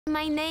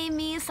My name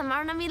is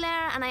Amarna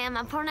and I am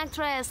a porn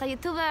actress, a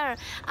YouTuber,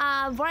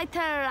 a writer,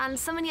 and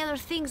so many other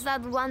things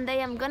that one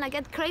day I'm gonna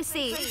get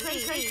crazy.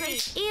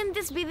 In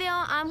this video,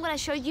 I'm gonna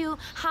show you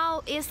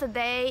how is a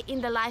day in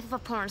the life of a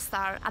porn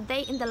star. A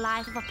day in the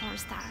life of a porn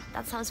star.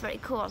 That sounds very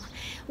cool.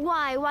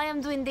 Why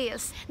I'm doing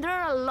this? There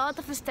are a lot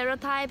of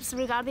stereotypes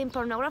regarding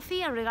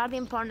pornography and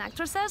regarding porn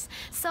actresses,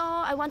 so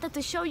I wanted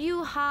to show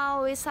you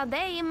how is a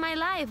day in my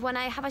life when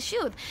I have a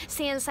shoot,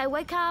 since I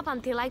wake up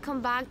until I come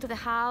back to the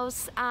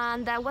house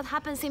and what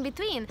happens in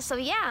between. So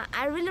yeah,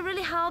 I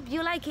really hope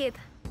you like it.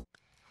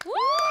 We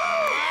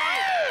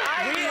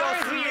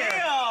are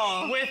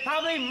here with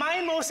probably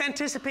my most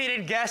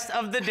anticipated guest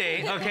of the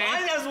day, okay?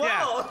 Mine as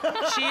well.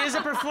 Yeah. She is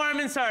a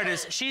performance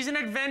artist. She's an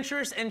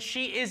adventurous, and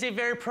she is a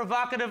very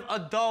provocative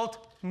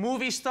adult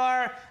movie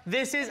star.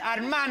 This is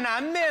Amarna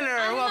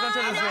Miller. Welcome to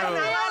the show.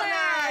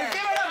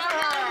 Give it up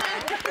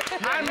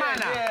for her.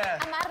 Amarna.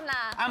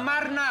 Amarna.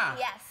 Amarna.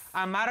 Yes.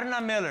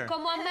 Amarna Miller.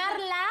 Como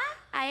amarla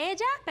a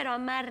ella, pero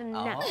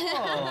amarna.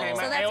 Oh. Okay,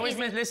 So I always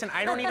easy. listen,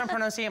 I don't even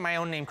pronounce my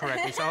own name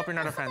correctly, so I hope you're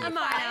not offended.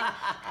 Amarna.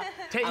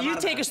 You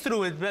take us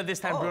through it this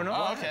time, Bruno.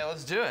 Oh, okay,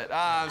 let's do it.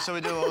 So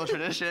we do a little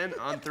tradition.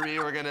 On 3,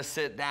 we're gonna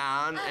sit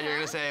down, and you're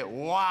gonna say,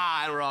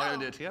 "Wah," and we're all gonna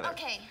do it together.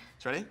 Okay.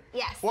 Ready?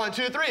 Yes. 1,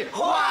 2, 3.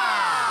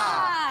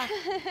 Wah!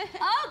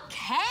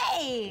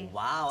 Okay.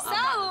 Wow. So,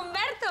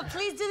 Humberto,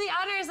 please do the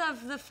honors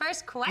of the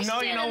first question. No,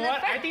 you know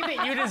what? I think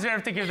that you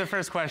deserve to give the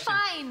first question.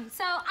 Fine.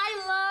 So I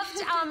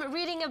loved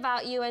reading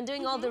about you and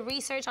doing all the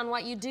research on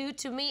what you do.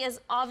 To me,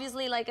 is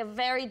obviously like a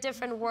very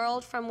different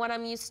world from what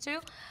I'm used to.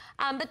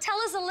 But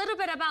tell us a little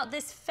bit about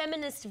this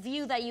feminist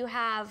view that you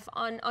have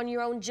on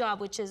your own job,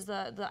 which is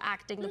the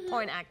acting, the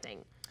porn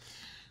acting.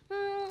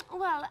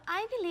 Well,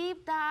 I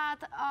believe that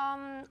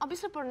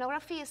obviously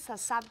pornography is a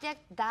subject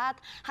that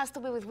has to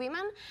be with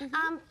women,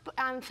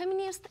 and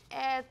feminist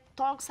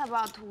talks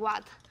about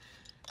what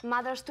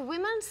matters to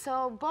women,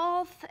 so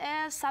both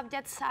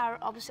subjects are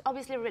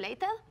obviously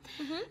related.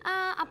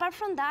 Apart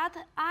from that,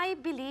 I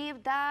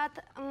believe that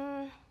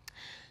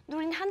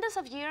during hundreds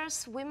of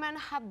years, women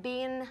have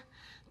been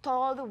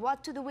told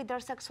what to do with their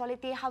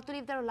sexuality, how to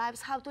live their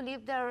lives, how to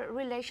live their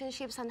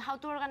relationships, and how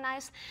to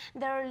organize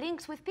their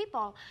links with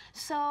people.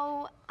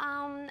 So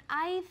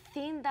I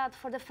think that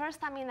for the first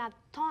time in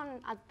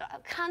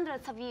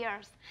hundreds of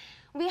years,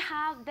 we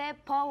have the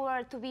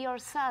power to be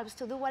ourselves,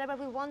 to do whatever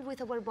we want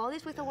with our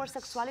bodies, with our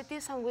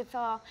sexualities, and with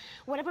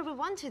whatever we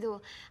want to do.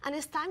 And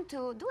it's time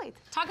to do it.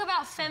 Talk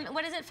about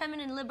what is it,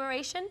 feminine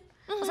liberation?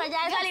 O sea,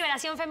 ya es la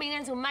liberación femenina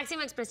en su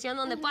máxima expresión,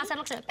 donde puede hacer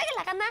lo que se le pegue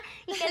la gana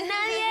y que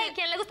nadie,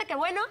 quien le guste que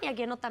bueno y a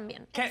quien no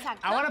también.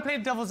 I want to play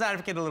devil's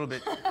advocate a little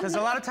bit, because a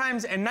lot of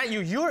times, and not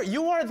you,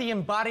 you are the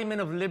embodiment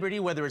of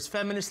liberty, whether it's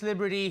feminist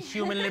liberty,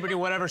 human liberty,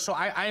 whatever, so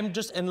I'm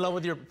just in love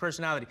with your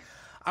personality.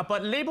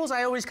 But labels,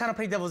 I always kind of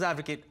play devil's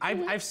advocate.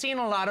 I've seen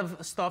a lot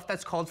of stuff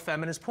that's called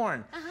feminist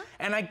porn.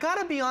 And I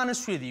gotta be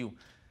honest with you,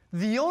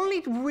 the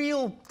only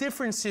real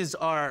differences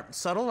are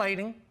subtle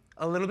lighting,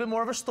 a little bit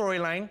more of a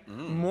storyline,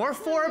 more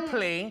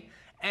foreplay,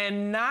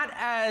 and not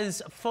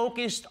as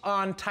focused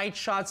on tight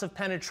shots of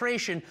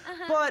penetration.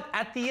 But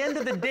at the end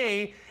of the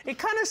day, it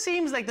kind of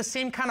seems like the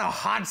same kind of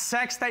hot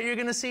sex that you're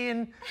gonna see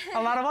in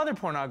a lot of other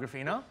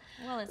pornography, no?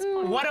 Well, it's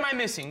porn. What am I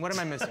missing? What am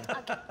I missing?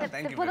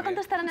 ¿Te puedo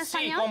contestar en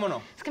español? Sí, cómo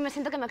no. Es que me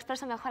siento que me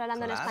expreso mejor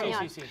hablando en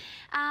español. Sí.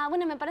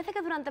 Bueno, me parece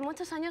que durante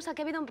muchos años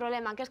aquí ha habido un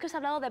problema, que es que se ha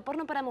hablado de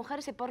porno para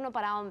mujeres y porno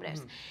para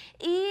hombres.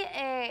 Y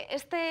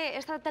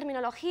esta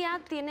terminología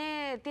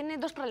tiene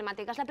dos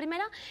problemáticas. La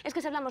primera es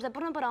que si hablamos de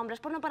porno para hombres,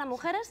 porno para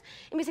mujeres,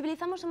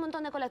 invisibilizamos un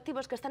montón de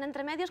colectivos que están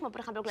entre medios, como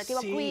por ejemplo el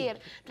colectivo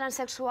queer,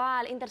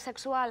 transexual,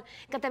 intersexual,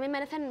 que también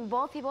merecen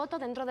voz y voto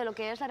dentro de lo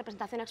que es la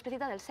representación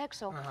explícita del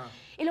sexo.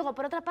 Y luego,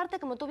 por otra parte,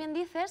 como tú bien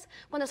dices,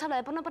 cuando se habla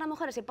de porno para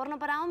mujeres y porno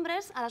para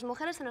hombres, a las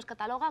mujeres se nos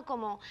cataloga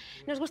como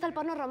nos gusta el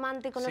porno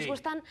romántico, nos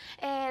gustan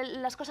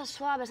las cosas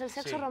suaves, el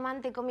sexo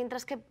romántico,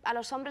 mientras que a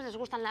los hombres les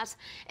gustan los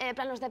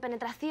planos de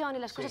penetración y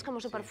las cosas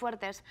como súper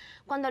fuertes.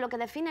 Cuando lo que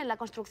define la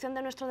construcción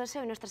de nuestro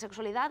deseo y nuestra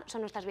sexualidad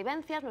son nuestras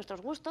vivencias,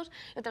 nuestros gustos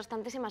y otras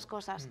tantísimas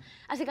cosas.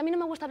 Así que a mí no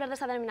me gusta hablar de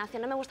esa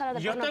denominación, no me gusta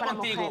hablar de porno para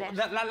mujeres.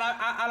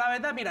 A la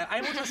verdad, mira,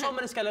 hay muchos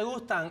hombres que les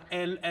gustan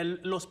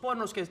los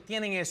pornos que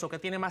tienen eso, que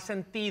tienen más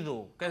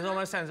sentido, que es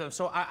más sense.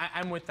 So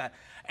I'm with that.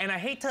 And I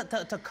hate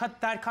to cut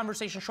that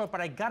conversation short,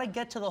 but I gotta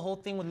get to the whole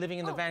thing with living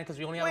in the van because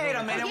we only have Wait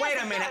a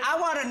minute. I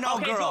want to know,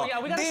 girl.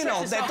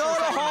 Dinos, de todos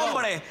los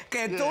hombres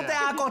que tú te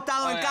has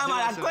acostado en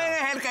cámara, ¿cuál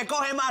es el que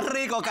coge más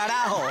rico,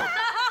 carajo?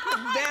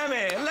 Damn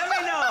it, let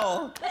me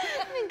know.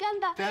 Me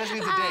encanta. Fantasy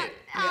needs a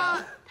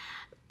date.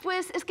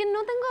 Pues es que no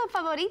tengo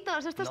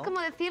favoritos. Esto es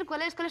como decir,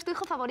 ¿cuál es tu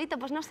hijo favorito?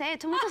 Pues no sé, he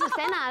hecho muchas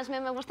escenas,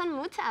 me gustan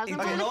muchas. ¿Y no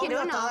tu puedo elegir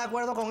novio uno. está de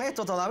acuerdo con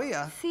esto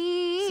todavía?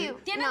 Sí.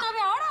 ¿Tienes novio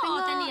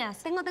ahora o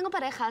tenías? Tengo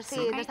pareja,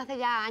 sí, desde hace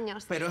ya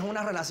años. Pero es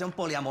una relación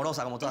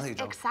poliamorosa, como tú has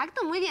dicho.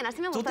 Exacto, muy bien, así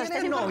me gusta. ¿Tú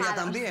tienes novia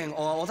también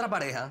o otra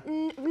pareja?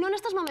 No en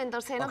estos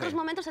momentos, en otros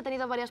momentos he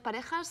tenido varias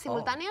parejas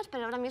simultáneas,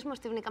 pero ahora mismo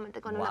estoy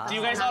únicamente con una persona. Do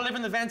you guys all live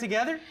in the van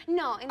together?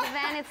 No, in the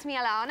van it's me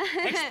alone.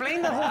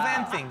 Explain the whole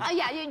van thing.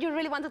 Yeah, you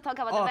really want to talk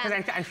about the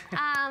van.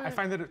 I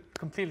find it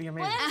completely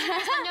amazing. Puedes decir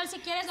en español si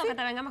quieres lo que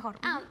te venga mejor.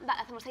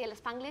 Vale, hacemos ahí el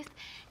Spanglish.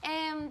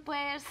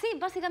 Pues sí,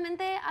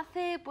 básicamente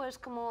hace pues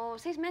como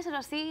 6 meses o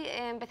así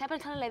empecé a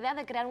pensar en la idea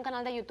de crear un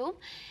canal de YouTube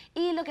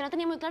y lo que no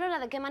tenía muy claro era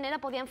de qué manera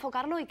podía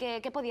enfocarlo y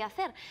qué podía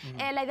hacer.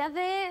 La idea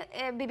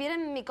de vivir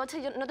en mi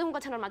coche, yo no tengo un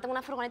coche normal, tengo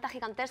una furgoneta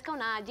gigantesca,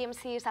 una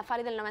GMC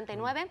Safari del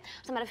 99,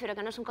 o sea, me refiero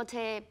que no es un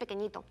coche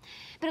pequeñito.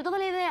 Pero toda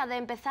la idea de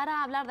empezar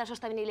a hablar de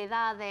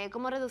sostenibilidad, de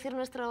cómo reducir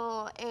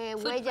nuestro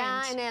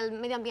huella en el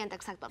medio ambiente,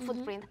 exacto,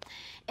 footprint,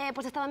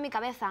 pues estaba en mi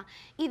cabeza.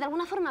 Y de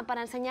alguna forma,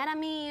 para enseñar a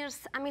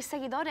mis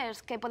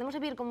seguidores que podemos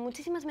vivir con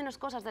muchísimas menos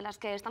cosas de las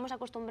que estamos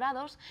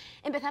acostumbrados,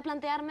 empecé a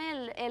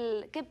plantearme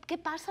 ¿qué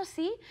pasa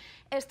si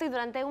estoy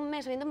durante un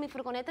mes viviendo en mi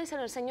furgoneta y se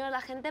lo enseño a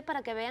la gente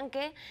para que vean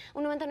que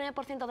un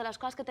 99% de las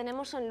cosas que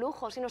tenemos son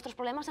lujos y nuestros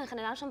problemas en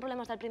general son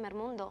problemas del primer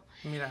mundo?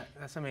 Mira,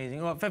 that's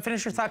amazing. Well,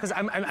 finish your thought, because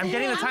I'm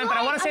getting the time, but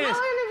I want to say this.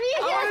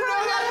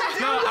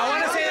 No, I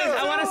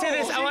want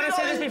to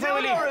say this before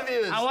we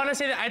leave. I want to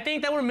say that I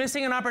think that we're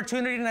missing an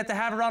opportunity not to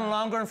have her on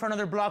longer in front of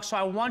their blog, so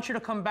I want you to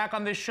come back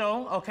on this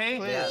show, okay?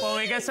 Yes. When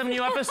we get some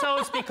new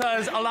episodes,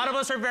 because a lot of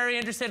us are very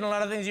interested in a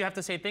lot of things you have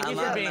to say. Thank you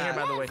for being here,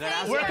 by the way.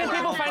 Where can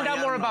people find out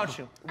more about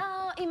you?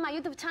 In my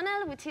YouTube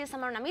channel, which is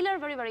Amarna Miller,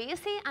 very, very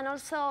easy, and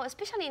also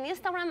especially in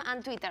Instagram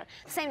and Twitter.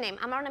 Same name,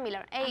 Amarna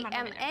Miller,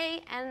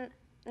 A-M-A, and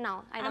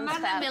no, I don't spell.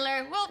 Amarna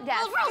Miller, we'll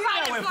Yes.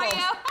 write it for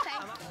you.